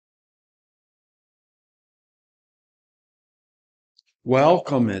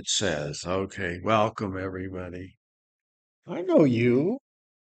Welcome, it says. Okay, welcome everybody. I know you.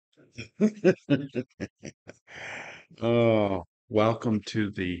 Oh, welcome to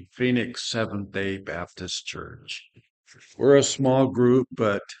the Phoenix Seventh-day Baptist Church. We're a small group,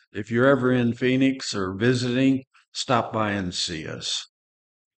 but if you're ever in Phoenix or visiting, stop by and see us.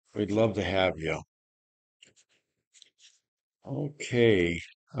 We'd love to have you. Okay,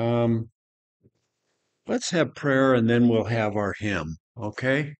 um, let's have prayer and then we'll have our hymn.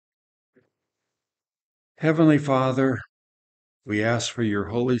 Okay? Heavenly Father, we ask for your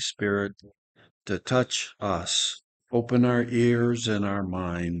Holy Spirit to touch us, open our ears and our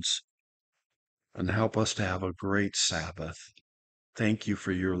minds, and help us to have a great Sabbath. Thank you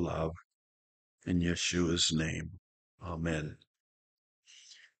for your love. In Yeshua's name. Amen.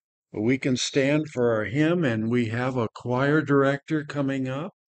 Well, we can stand for our hymn, and we have a choir director coming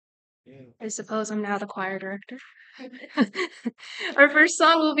up. I suppose I'm now the choir director. Our first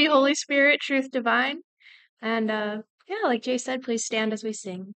song will be Holy Spirit, Truth Divine. And yeah, like Jay said, please stand as we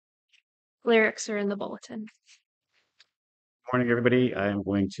sing. Lyrics are in the bulletin. Morning, everybody. I am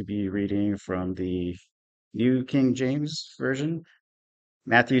going to be reading from the New King James Version,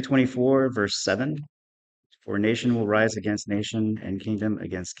 Matthew 24, verse 7. For nation will rise against nation and kingdom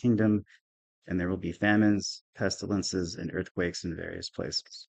against kingdom, and there will be famines, pestilences, and earthquakes in various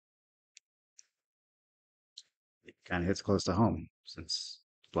places. It kind of hits close to home since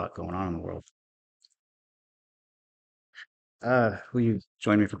there's a lot going on in the world. Will you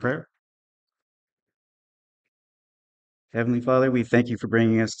join me for prayer? Heavenly Father, we thank you for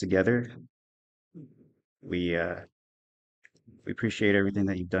bringing us together. We appreciate everything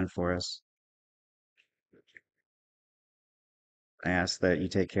that you've done for us. I ask that you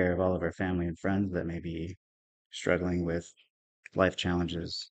take care of all of our family and friends that may be struggling with life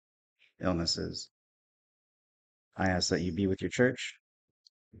challenges, illnesses. I ask that you be with your church,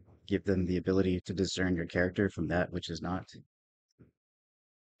 give them the ability to discern your character from that which is not.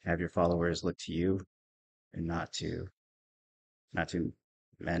 Have your followers look to you and not to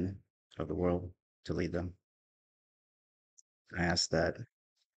men of the world to lead them. I ask that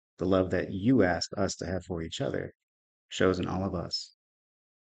the love that you asked us to have for each other shows in all of us.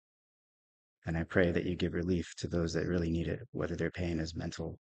 And I pray that you give relief to those that really need it, whether their pain is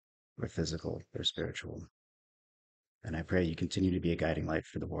mental or physical or spiritual. And I pray you continue to be a guiding light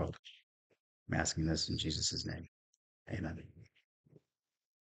for the world. I'm asking this in Jesus' name. Amen.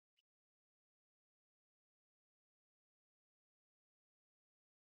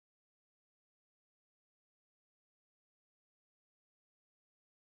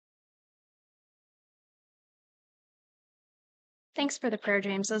 Thanks for the prayer,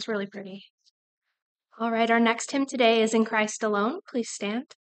 James. That was really pretty. All right, our next hymn today is In Christ Alone. Please stand.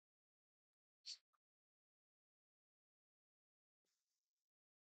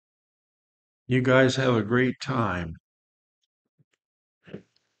 You guys have a great time.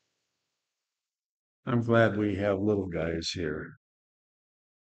 I'm glad we have little guys here.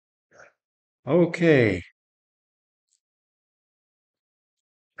 Okay.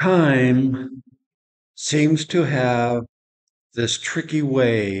 Time seems to have this tricky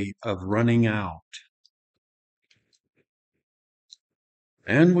way of running out.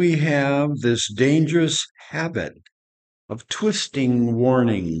 And we have this dangerous habit of twisting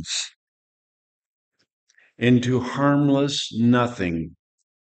warnings into harmless nothing.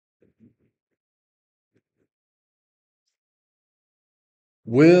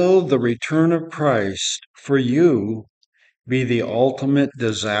 Will the return of Christ for you be the ultimate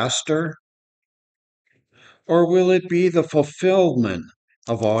disaster? Or will it be the fulfillment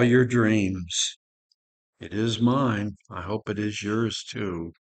of all your dreams? It is mine. I hope it is yours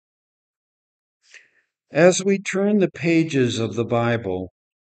too. As we turn the pages of the Bible,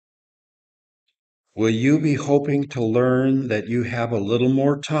 will you be hoping to learn that you have a little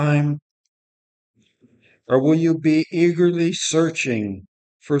more time? Or will you be eagerly searching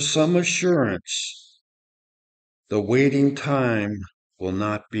for some assurance the waiting time will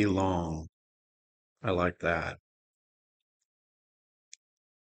not be long? I like that.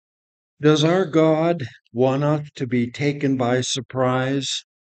 Does our God want us to be taken by surprise?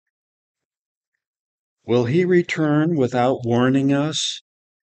 Will he return without warning us?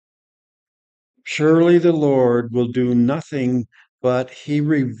 Surely the Lord will do nothing, but he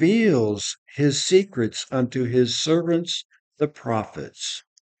reveals his secrets unto his servants, the prophets.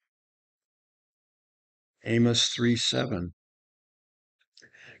 Amos 3:7.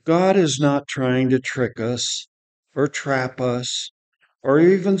 God is not trying to trick us or trap us or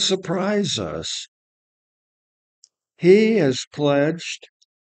even surprise us. He has pledged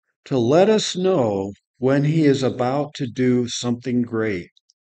to let us know when he is about to do something great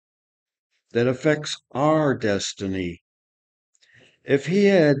that affects our destiny. If he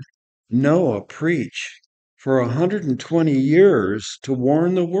had Noah preach for 120 years to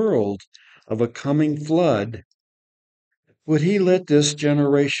warn the world of a coming flood, would he let this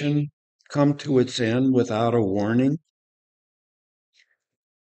generation come to its end without a warning?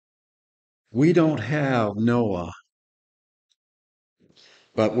 We don't have Noah,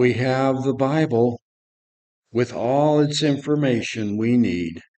 but we have the Bible with all its information we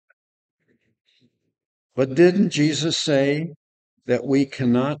need. But didn't Jesus say that we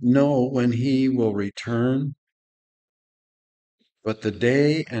cannot know when he will return? But the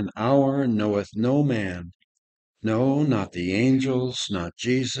day and hour knoweth no man, no, not the angels, not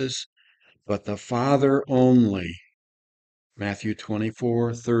Jesus, but the Father only. Matthew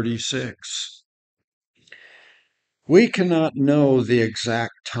 24:36. We cannot know the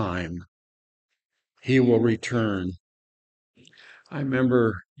exact time he will return. I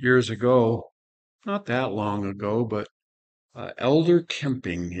remember years ago, not that long ago, but Elder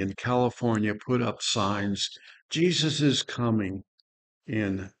Kemping in California put up signs, Jesus is coming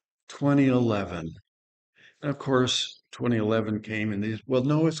in 2011. And of course, 2011 came and they said, well,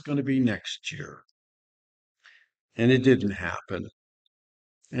 no, it's going to be next year. And it didn't happen.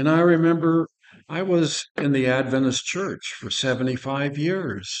 And I remember I was in the Adventist church for 75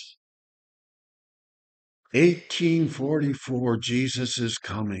 years. 1844, Jesus is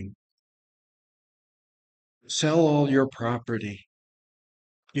coming. Sell all your property.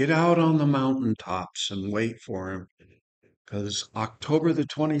 Get out on the mountaintops and wait for him. Because October the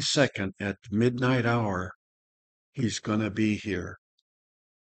 22nd at the midnight hour, he's going to be here.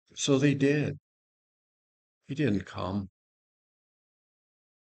 So they did. He didn't come.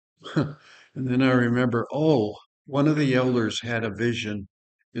 And then I remember, one of the elders had a vision,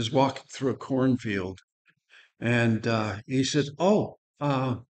 is walking through a cornfield. And he said,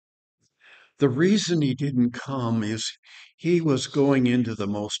 the reason he didn't come is he was going into the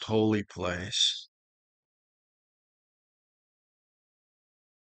most holy place.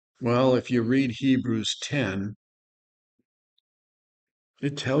 Well, if you read Hebrews 10,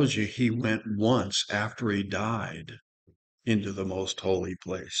 it tells you he went once after he died into the most holy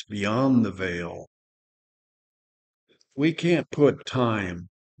place, beyond the veil. We can't put time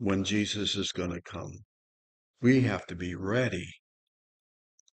when Jesus is going to come. We have to be ready.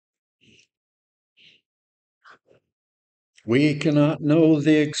 We cannot know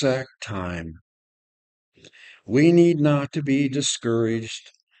the exact time. We need not to be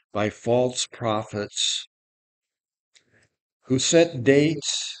discouraged by false prophets who set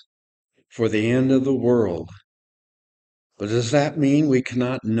dates for the end of the world. But does that mean we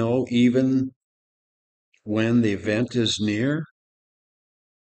cannot know even when the event is near?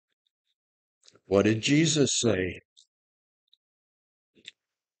 What did Jesus say?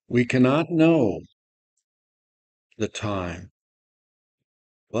 We cannot know the time,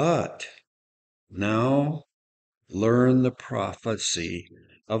 but now learn the prophecy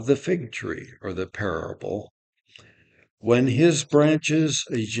of the fig tree, or the parable. When his branches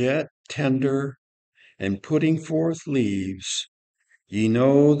is yet tender and putting forth leaves, ye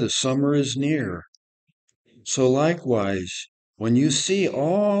know the summer is near. So likewise, when you see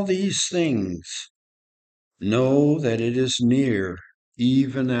all these things, know that it is near,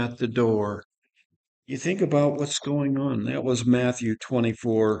 even at the door. You think about what's going on. That was Matthew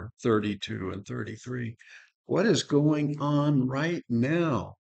 24:32 and 33. What is going on right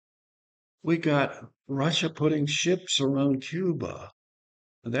now? We got Russia putting ships around Cuba.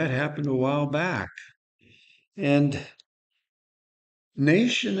 That happened a while back. And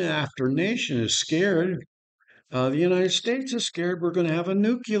nation after nation is scared. The United States is scared we're going to have a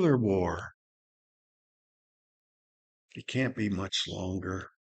nuclear war. It can't be much longer.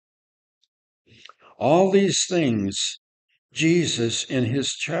 All these things, Jesus in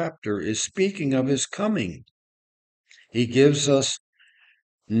his chapter is speaking of his coming. He gives us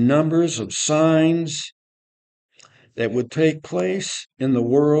numbers of signs that would take place in the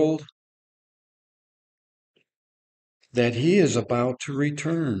world that he is about to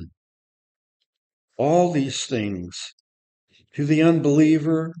return. All these things, to the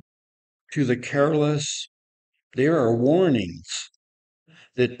unbeliever, to the careless, there are warnings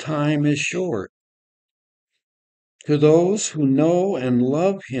that time is short. To those who know and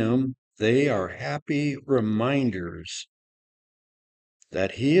love him, they are happy reminders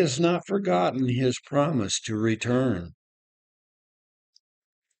that he has not forgotten his promise to return.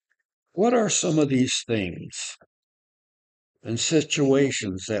 What are some of these things and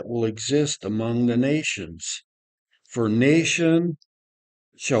situations that will exist among the nations? For nation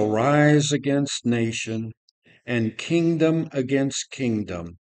shall rise against nation and kingdom against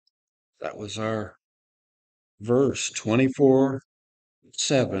kingdom. That was our verse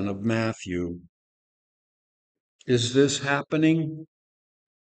 24:7 of Matthew. Is this happening?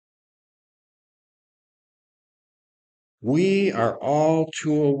 We are all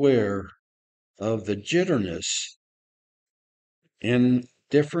too aware of the jitterness in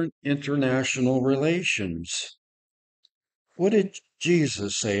different international relations. What did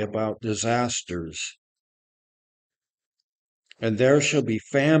Jesus say about disasters? And there shall be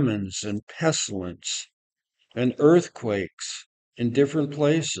famines and pestilence and earthquakes in different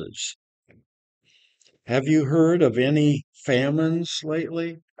places. Have you heard of any famines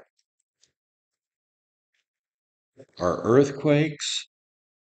lately? Or earthquakes?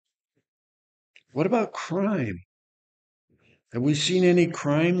 What about crime? Have we seen any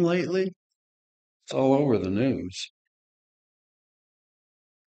crime lately? It's all over the news.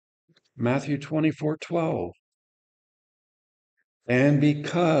 Matthew 24:12. And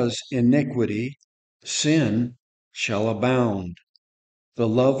because iniquity, sin, shall abound, the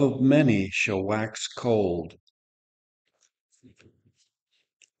love of many shall wax cold.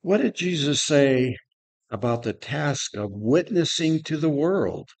 What did Jesus say about the task of witnessing to the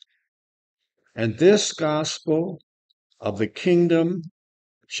world? And this gospel of the kingdom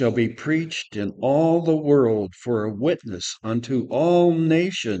shall be preached in all the world for a witness unto all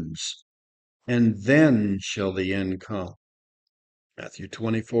nations, and then shall the end come. Matthew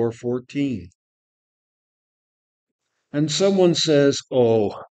 24:14. And someone says,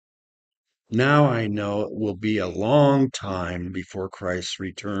 oh, now I know it will be a long time before Christ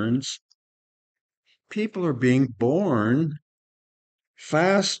returns. People are being born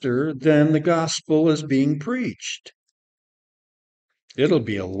faster than the gospel is being preached. It'll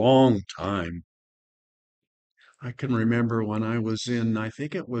be a long time. I can remember when I was in, I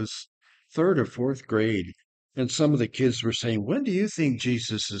think it was third or fourth grade, and some of the kids were saying, when do you think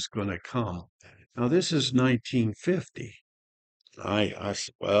Jesus is going to come? Now, this is 1950. I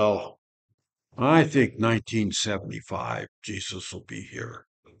said, well, I think 1975, Jesus will be here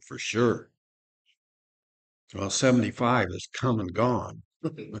for sure. Well, 75 is come and gone.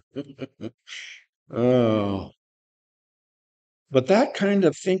 Oh, but that kind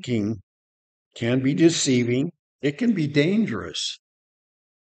of thinking can be deceiving. It can be dangerous.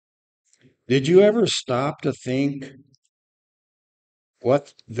 Did you ever stop to think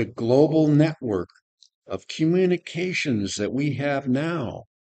what the global network of communications that we have now?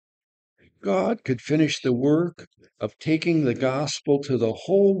 God could finish the work of taking the gospel to the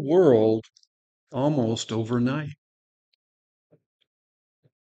whole world almost overnight.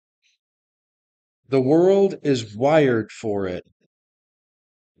 The world is wired for it.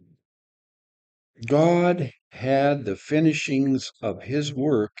 God had the finishings of his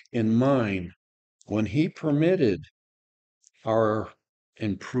work in mind when he permitted our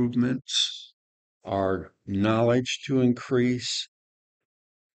improvements, our knowledge to increase.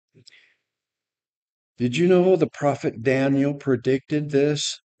 Did you know the prophet Daniel predicted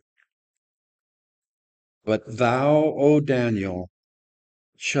this? But thou, O Daniel,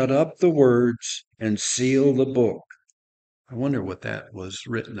 shut up the words and seal the book. I wonder what that was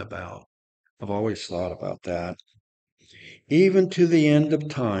written about. I've always thought about that. Even to the end of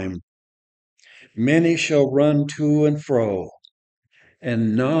time, many shall run to and fro,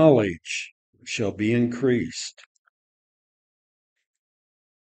 and knowledge shall be increased.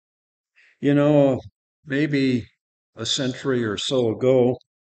 You know, maybe a century or so ago,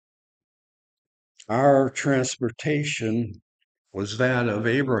 our transportation was that of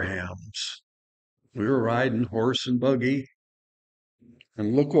Abraham's. We were riding horse and buggy,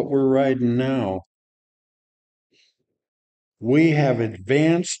 and look what we're riding now. We have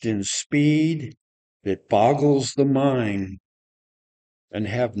advanced in speed that boggles the mind and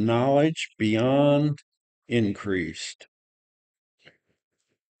have knowledge beyond increased.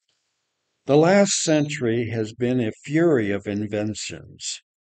 The last century has been a fury of inventions,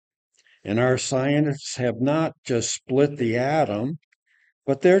 and our scientists have not just split the atom,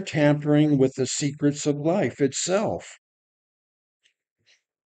 but they're tampering with the secrets of life itself.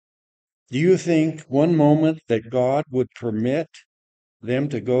 Do you think one moment that God would permit them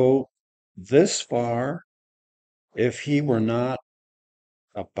to go this far if he were not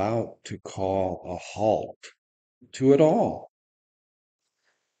about to call a halt to it all?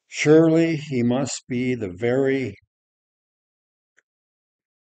 Surely he must be the very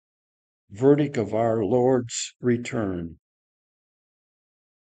verdict of our Lord's return.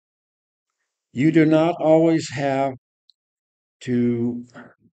 You do not always have to,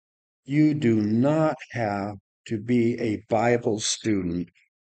 you do not have to be a Bible student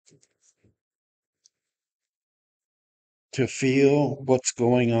to feel what's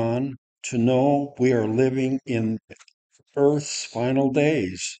going on, to know we are living in Earth's final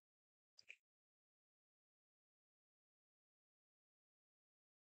days.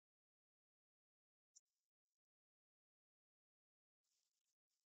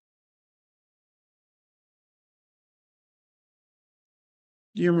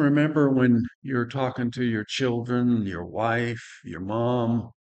 Do you remember when you're talking to your children, your wife, your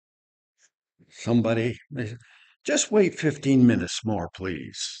mom, somebody? They said, just wait 15 minutes more,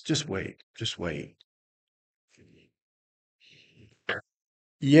 please. Just wait. Just wait.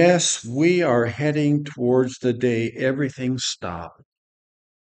 Yes, we are heading towards the day everything stops,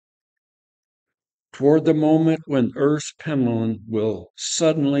 toward the moment when Earth's pendulum will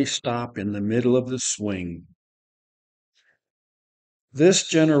suddenly stop in the middle of the swing. This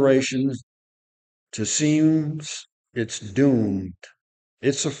generation, to seems it's doomed.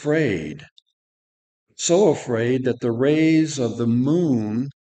 It's afraid, so afraid that the rays of the moon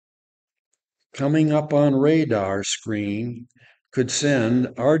coming up on radar screen could send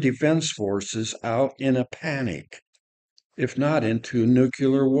our defense forces out in a panic, if not into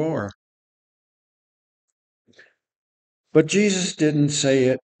nuclear war. But Jesus didn't say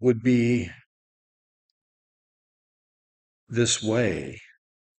it would be this way.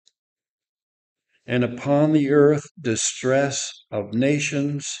 And upon the earth, distress of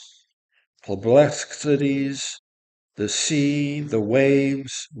nations, perplexities, the sea, the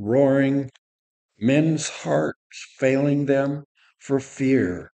waves roaring, men's hearts failing them for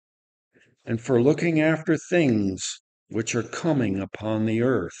fear and for looking after things which are coming upon the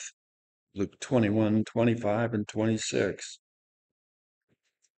earth. Luke 21, 25, and 26.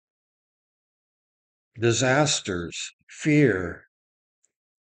 Disasters, fear.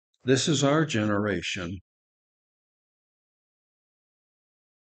 This is our generation.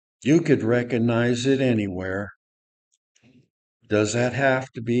 You could recognize it anywhere. Does that have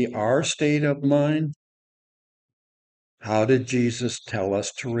to be our state of mind? How did Jesus tell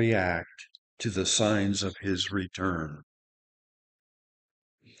us to react to the signs of his return?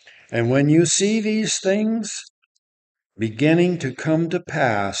 And when you see these things beginning to come to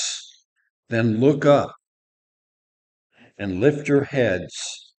pass, then look up and lift your heads,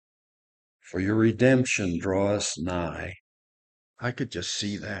 for your redemption draws nigh. I could just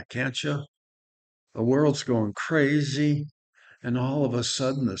see that, can't you? The world's going crazy, and all of a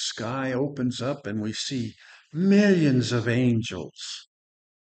sudden the sky opens up and we see millions of angels.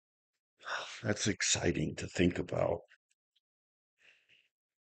 That's exciting to think about.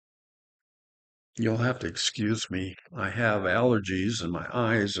 You'll have to excuse me. I have allergies and my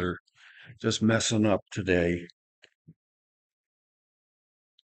eyes are just messing up today.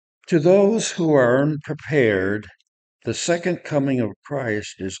 To those who are unprepared, the second coming of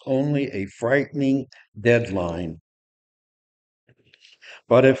Christ is only a frightening deadline.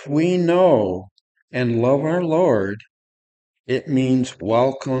 But if we know and love our Lord, it means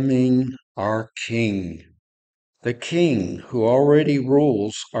welcoming our King, the King who already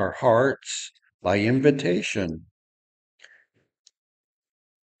rules our hearts by invitation.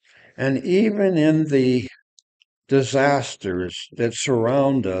 And even in the disasters that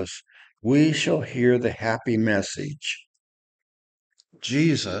surround us, we shall hear the happy message.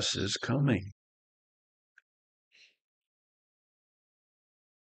 Jesus is coming.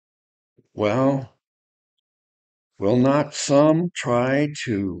 Well, will not some try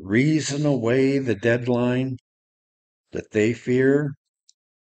to reason away the deadline that they fear?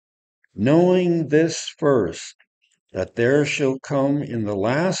 Knowing this first, that there shall come in the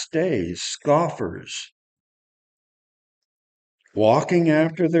last days scoffers, walking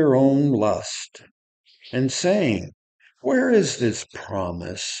after their own lust, and saying, where is this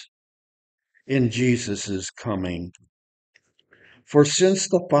promise in Jesus' coming? For since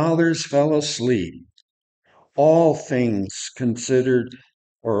the fathers fell asleep, all things considered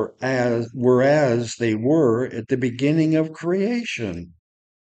were as they were at the beginning of creation.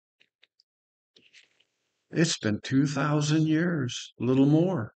 It's been 2,000 years, a little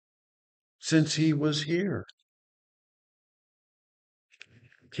more, since he was here.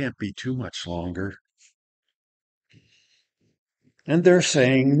 Can't be too much longer. And they're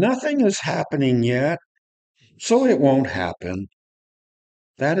saying nothing is happening yet, so it won't happen.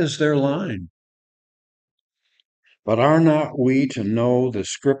 That is their line. But are not we to know the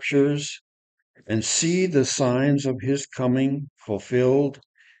scriptures and see the signs of his coming fulfilled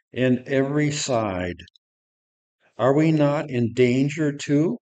in every side? Are we not in danger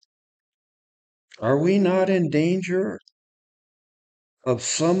too? Are we not in danger of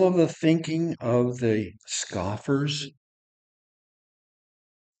some of the thinking of the scoffers?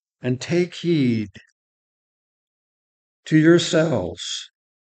 And take heed, to yourselves,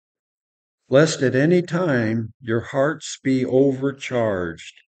 lest at any time your hearts be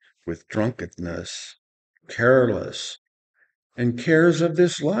overcharged with drunkenness, careless, and cares of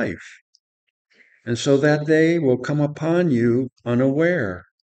this life, and so that they will come upon you unaware.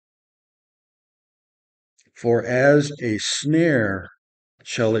 For as a snare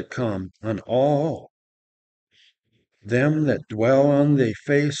shall it come on all them that dwell on the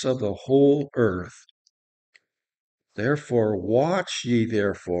face of the whole earth. Therefore watch ye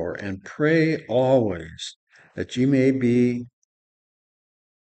therefore, and pray always, that ye may be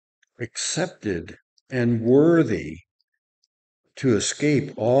accepted and worthy to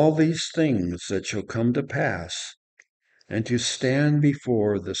escape all these things that shall come to pass, and to stand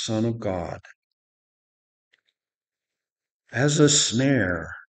before the Son of God. As a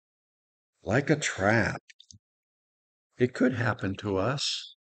snare, like a trap, it could happen to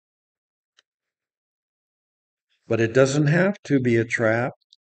us, but it doesn't have to be a trap.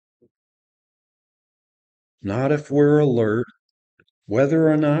 Not if we're alert. Whether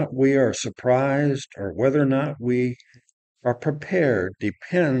or not we are surprised or whether or not we are prepared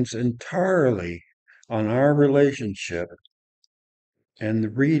depends entirely on our relationship and the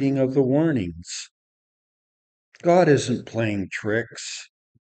reading of the warnings. God isn't playing tricks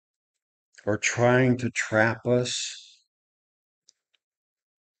or trying to trap us,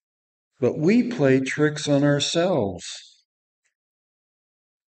 but we play tricks on ourselves.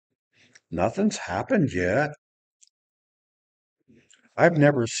 Nothing's happened yet. I've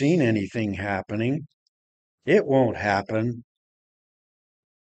never seen anything happening. It won't happen.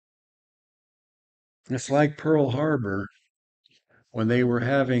 It's like Pearl Harbor when they were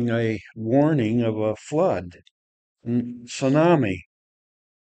having a warning of a flood, tsunami.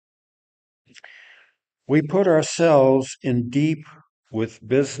 We put ourselves in deep with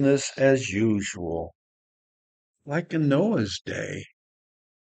business as usual, like in Noah's day.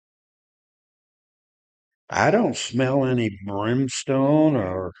 I don't smell any brimstone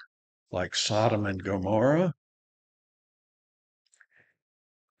or like Sodom and Gomorrah.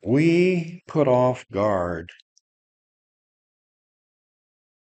 We put off guard.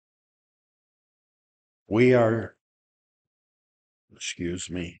 We are, excuse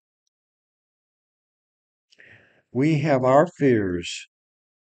me, we have our fears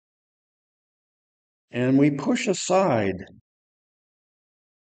and we push aside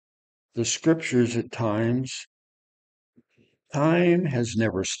the scriptures at times. Time has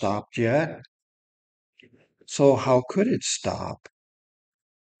never stopped yet, so how could it stop?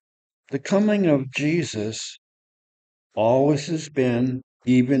 The coming of Jesus always has been,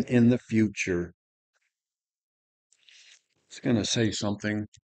 even in the future. I was going to say something.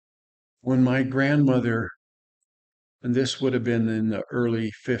 When my grandmother, and this would have been in the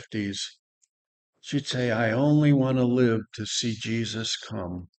early 50s, she'd say, I only want to live to see Jesus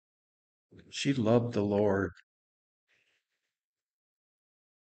come. She loved the Lord.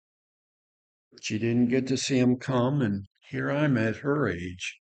 She didn't get to see him come, and here I'm at her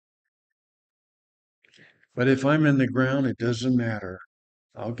age. But if I'm in the ground, it doesn't matter.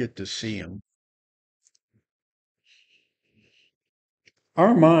 I'll get to see him.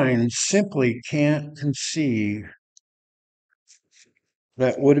 Our minds simply can't conceive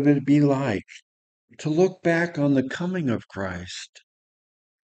that what would it be like to look back on the coming of Christ,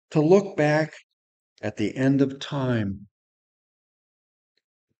 to look back at the end of time.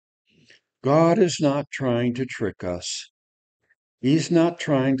 God is not trying to trick us. He's not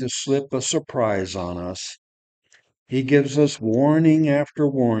trying to slip a surprise on us. He gives us warning after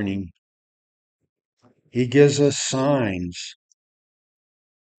warning. He gives us signs.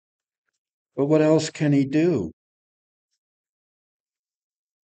 But what else can he do?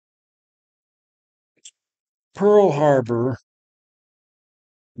 Pearl Harbor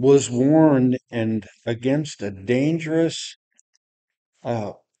was warned and against a dangerous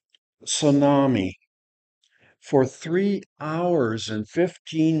tsunami. For 3 hours and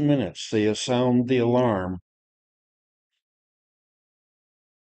 15 minutes, they sounded the alarm.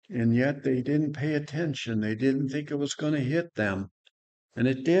 And yet they didn't pay attention. They didn't think it was going to hit them. And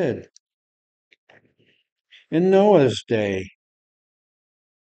it did. In Noah's day,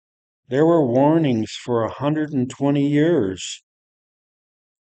 there were warnings for 120 years.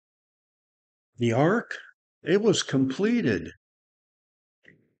 The ark, it was completed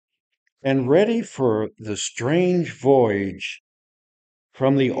and ready for the strange voyage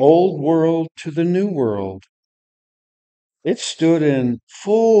from the old world to the new world. It stood in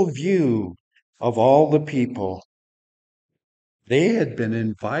full view of all the people. They had been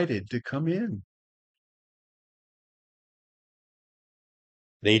invited to come in.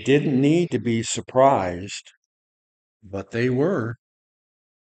 They didn't need to be surprised. but they were.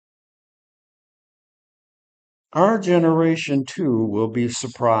 Our generation too will be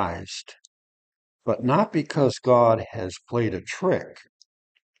surprised, but not because God has played a trick.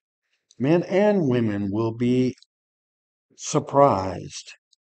 Men and women will be surprised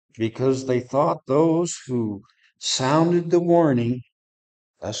because they thought those who sounded the warning,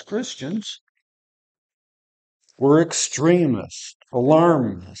 as Christians, were extremists,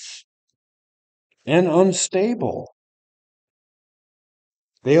 alarmists, and unstable.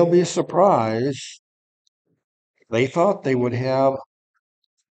 They'll be surprised. They thought they would have,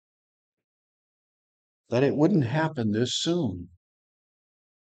 that it wouldn't happen this soon.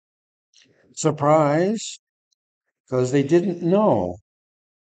 Surprised because they didn't know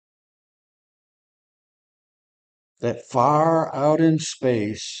that far out in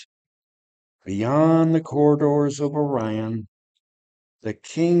space, beyond the corridors of Orion, the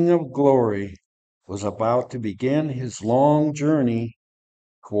King of Glory was about to begin his long journey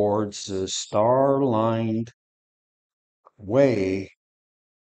towards the star-lined way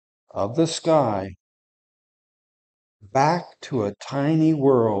of the sky back to a tiny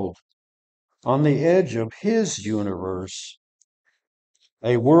world on the edge of his universe,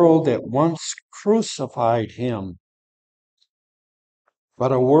 a world that once crucified him,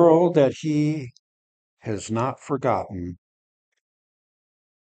 but a world that he has not forgotten.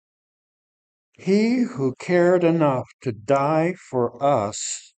 He who cared enough to die for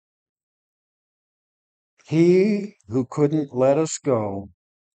us, he who couldn't let us go,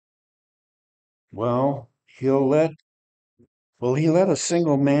 well, will he let a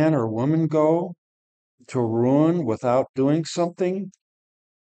single man or woman go to ruin without doing something?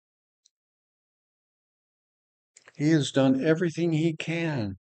 He has done everything he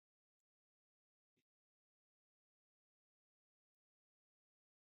can.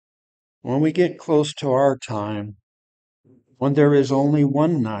 When we get close to our time, when there is only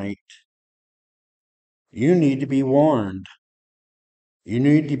one night, you need to be warned. You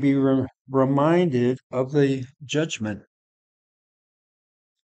need to be reminded of the judgment.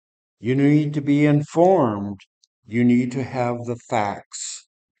 You need to be informed. You need to have the facts.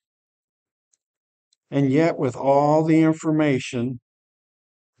 And yet, with all the information,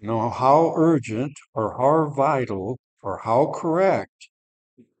 know how urgent or how vital or how correct,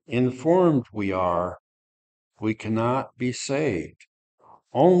 informed we are, we cannot be saved.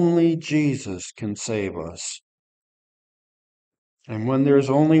 Only Jesus can save us. And when there's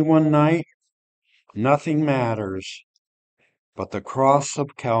only one night, nothing matters but the cross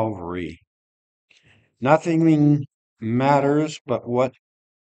of Calvary. Nothing matters but what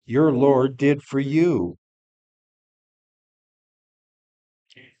your Lord did for you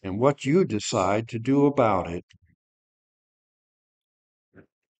and what you decide to do about it.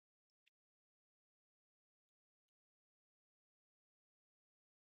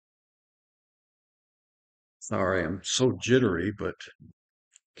 Sorry, I'm so jittery, but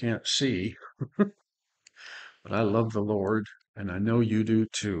can't see. But I love the Lord, and I know you do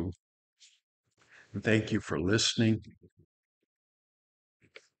too. And thank you for listening.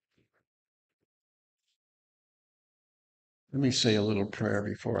 Let me say a little prayer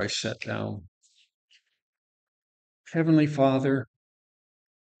before I sit down. Heavenly Father,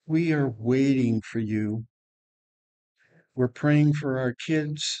 we are waiting for you. We're praying for our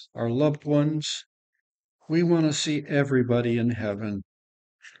kids, our loved ones. We want to see everybody in heaven.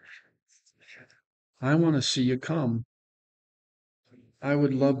 I want to see you come. I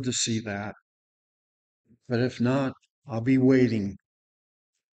would love to see that. But if not, I'll be waiting.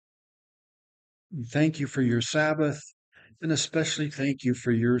 Thank you for your Sabbath, and especially thank you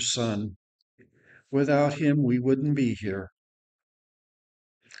for your Son. Without him, we wouldn't be here.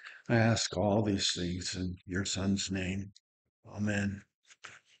 I ask all these things in your Son's name. Amen.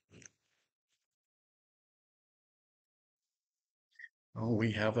 Oh,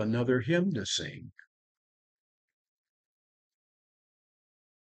 we have another hymn to sing.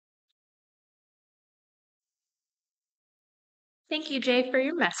 Thank you, Jay, for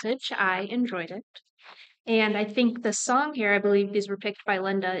your message. I enjoyed it. And I think the song here, I believe these were picked by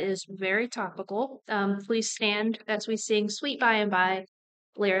Linda, is very topical. Please stand as we sing Sweet By and By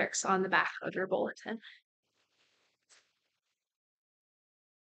lyrics on the back of your bulletin.